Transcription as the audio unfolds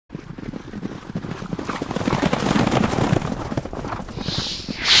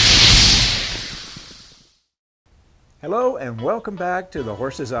Hello and welcome back to The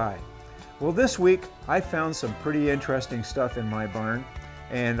Horse's Eye. Well, this week I found some pretty interesting stuff in my barn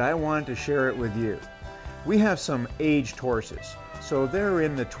and I wanted to share it with you. We have some aged horses, so they're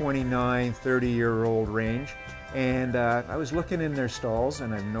in the 29, 30-year-old range, and I was looking in their stalls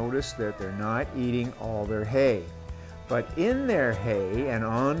and I've noticed that they're not eating all their hay. But in their hay and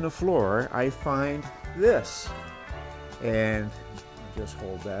on the floor I find this, and I'll just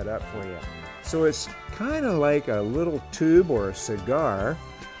hold that up for you. So it's kind of like a little tube or a cigar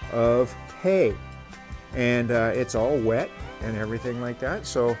of hay, and it's all wet and everything like that.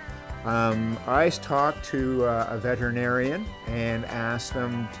 So I talked to a veterinarian and asked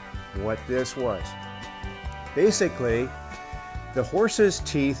them what this was. Basically, the horse's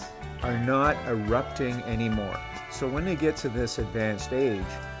teeth are not erupting anymore. So when they get to this advanced age,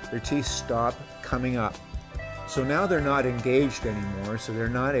 their teeth stop coming up. So now they're not engaged anymore, so they're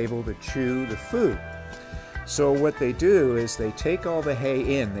not able to chew the food. So what they do is they take all the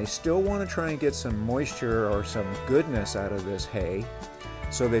hay in. They still want to try and get some moisture or some goodness out of this hay.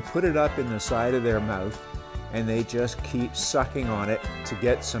 So they put it up in the side of their mouth and they just keep sucking on it to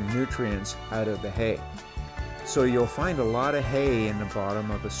get some nutrients out of the hay. So you'll find a lot of hay in the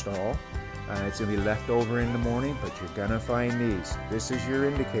bottom of the stall. It's going to be left over in the morning, but you're going to find these. This is your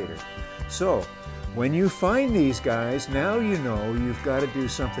indicator. So when you find these guys, now you know you've got to do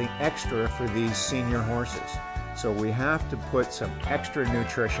something extra for these senior horses. So we have to put some extra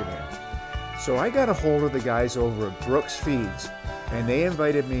nutrition in. So I got a hold of the guys over at Brooks Feeds, and they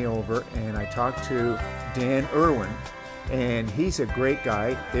invited me over, and I talked to Dan Irwin, and he's a great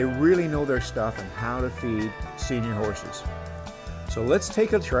guy. They really know their stuff and how to feed senior horses. So let's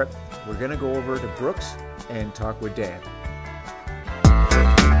take a trip. We're going to go over to Brooks and talk with Dan.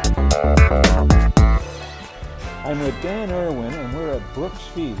 I'm with Dan Irwin and we're at Brooks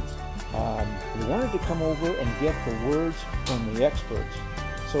Feeds. We wanted to come over and get the words from the experts.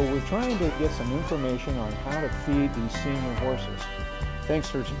 So we're trying to get some information on how to feed these senior horses. Thanks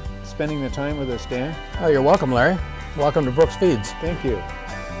for spending the time with us, Dan. Oh, you're welcome, Larry. Welcome to Brooks Feeds. Thank you.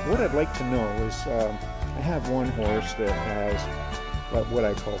 What I'd like to know is, I have one horse that has what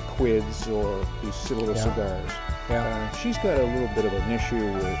I call quids, or these little cigars. Yeah. She's got a little bit of an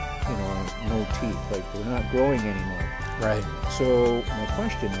issue with, no teeth, like they're not growing anymore. Right. So my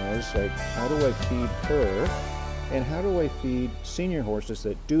question is, like, how do I feed her, and how do I feed senior horses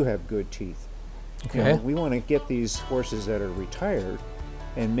that do have good teeth? Okay. We want to get these horses that are retired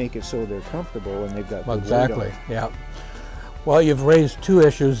and make it so they're comfortable and they've got good weight Exactly. on. Yeah. Well, you've raised two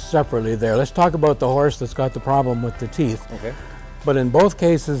issues separately there. Let's talk about the horse that's got the problem with the teeth. Okay. But in both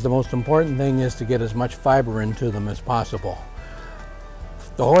cases, the most important thing is to get as much fiber into them as possible.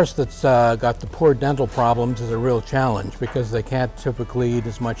 The horse that's got the poor dental problems is a real challenge because they can't typically eat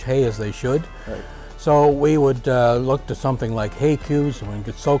as much hay as they should. Right. So we would look to something like hay cubes, and we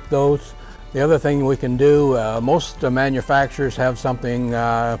could soak those. The other thing we can do, most manufacturers have something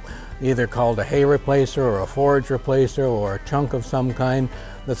either called a hay replacer or a forage replacer or a chunk of some kind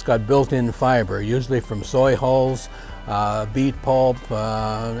that's got built-in fiber, usually from soy hulls, beet pulp,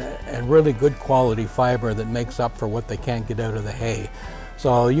 and really good quality fiber that makes up for what they can't get out of the hay.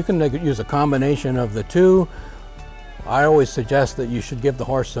 So you can use a combination of the two. I always suggest that you should give the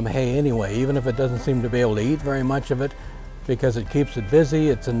horse some hay anyway, even if it doesn't seem to be able to eat very much of it, because it keeps it busy.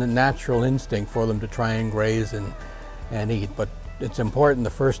 It's a natural instinct for them to try and graze and eat. But it's important,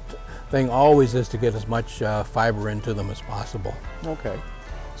 the first thing always is to get as much fiber into them as possible. Okay.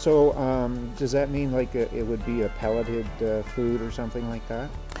 So does that mean like it would be a pelleted food or something like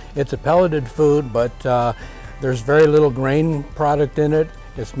that? It's a pelleted food, but there's very little grain product in it.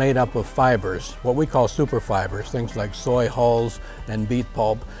 It's made up of fibers, what we call super fibers, things like soy hulls and beet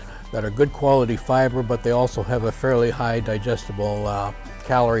pulp that are good quality fiber, but they also have a fairly high digestible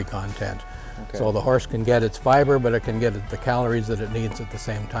calorie content. Okay. So the horse can get its fiber, but it can get the calories that it needs at the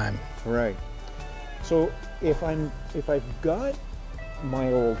same time. Right. So if I've got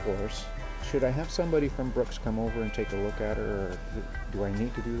my old horse, should I have somebody from Brooks come over and take a look at her, or do I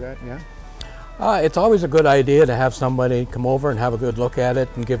need to do that? Yeah? It's always a good idea to have somebody come over and have a good look at it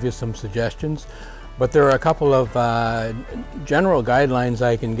and give you some suggestions. But there are a couple of general guidelines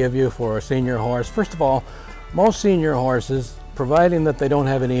I can give you for a senior horse. First of all, most senior horses, providing that they don't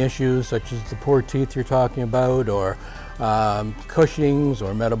have any issues such as the poor teeth you're talking about, or Cushing's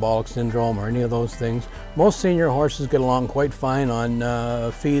or metabolic syndrome or any of those things, most senior horses get along quite fine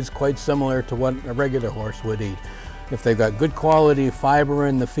on feeds quite similar to what a regular horse would eat. If they've got good quality fiber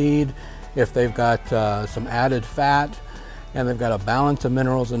in the feed, if they've got some added fat, and they've got a balance of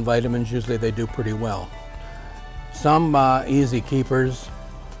minerals and vitamins, usually they do pretty well. Some easy keepers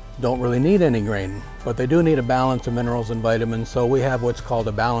don't really need any grain, but they do need a balance of minerals and vitamins. So we have what's called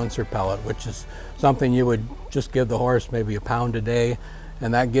a balancer pellet, which is something you would just give the horse maybe a pound a day,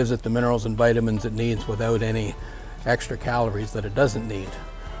 and that gives it the minerals and vitamins it needs without any extra calories that it doesn't need.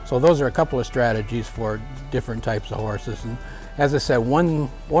 So those are a couple of strategies for different types of horses. And as I said, one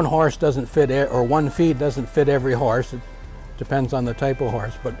horse doesn't fit, or one feed doesn't fit every horse. It depends on the type of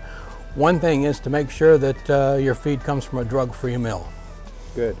horse. But one thing is to make sure that your feed comes from a drug-free mill.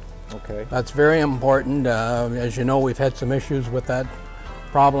 Good. Okay. That's very important. As you know, we've had some issues with that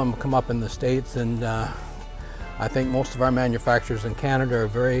problem come up in the States, and I think most of our manufacturers in Canada are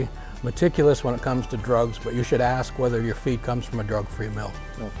very meticulous when it comes to drugs, but you should ask whether your feed comes from a drug-free mill.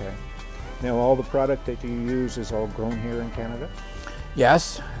 Okay. Now, all the product that you use is all grown here in Canada?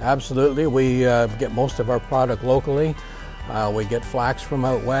 Yes, absolutely. We get most of our product locally. We get flax from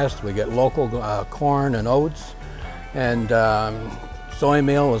out west. We get local corn and oats, and soy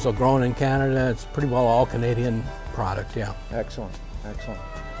meal is grown in Canada. It's pretty well all Canadian product, yeah. Excellent, excellent.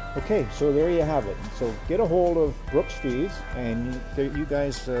 Okay, so there you have it. So get a hold of Brooks Feeds, and you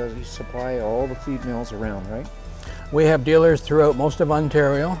guys you supply all the feed mills around, right? We have dealers throughout most of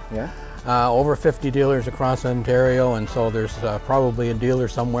Ontario. Yeah. Over 50 dealers across Ontario, and so there's probably a dealer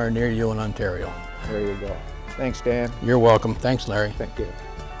somewhere near you in Ontario. There you go. Thanks, Dan. You're welcome. Thanks, Larry. Thank you.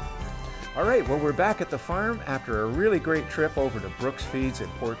 All right, well, we're back at the farm after a really great trip over to Brooks Feeds at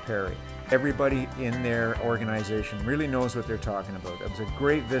Port Perry. Everybody in their organization really knows what they're talking about. It was a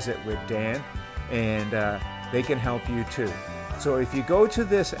great visit with Dan, and they can help you too. So if you go to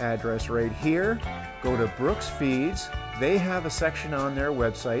this address right here, go to Brooks Feeds. They have a section on their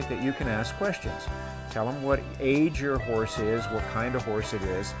website that you can ask questions. Tell them what age your horse is, what kind of horse it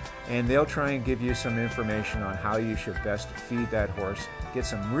is, and they'll try and give you some information on how you should best feed that horse, get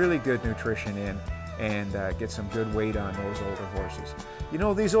some really good nutrition in, and get some good weight on those older horses. You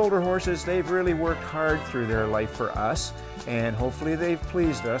know, these older horses, they've really worked hard through their life for us, and hopefully they've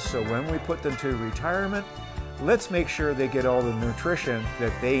pleased us. So when we put them to retirement, let's make sure they get all the nutrition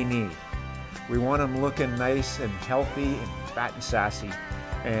that they need. We want them looking nice and healthy and fat and sassy,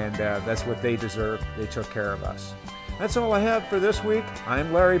 and that's what they deserve. They took care of us. That's all I have for this week.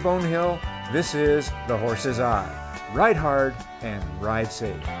 I'm Larry Bonehill. This is The Horse's Eye. Ride hard and ride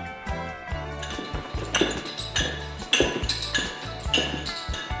safe.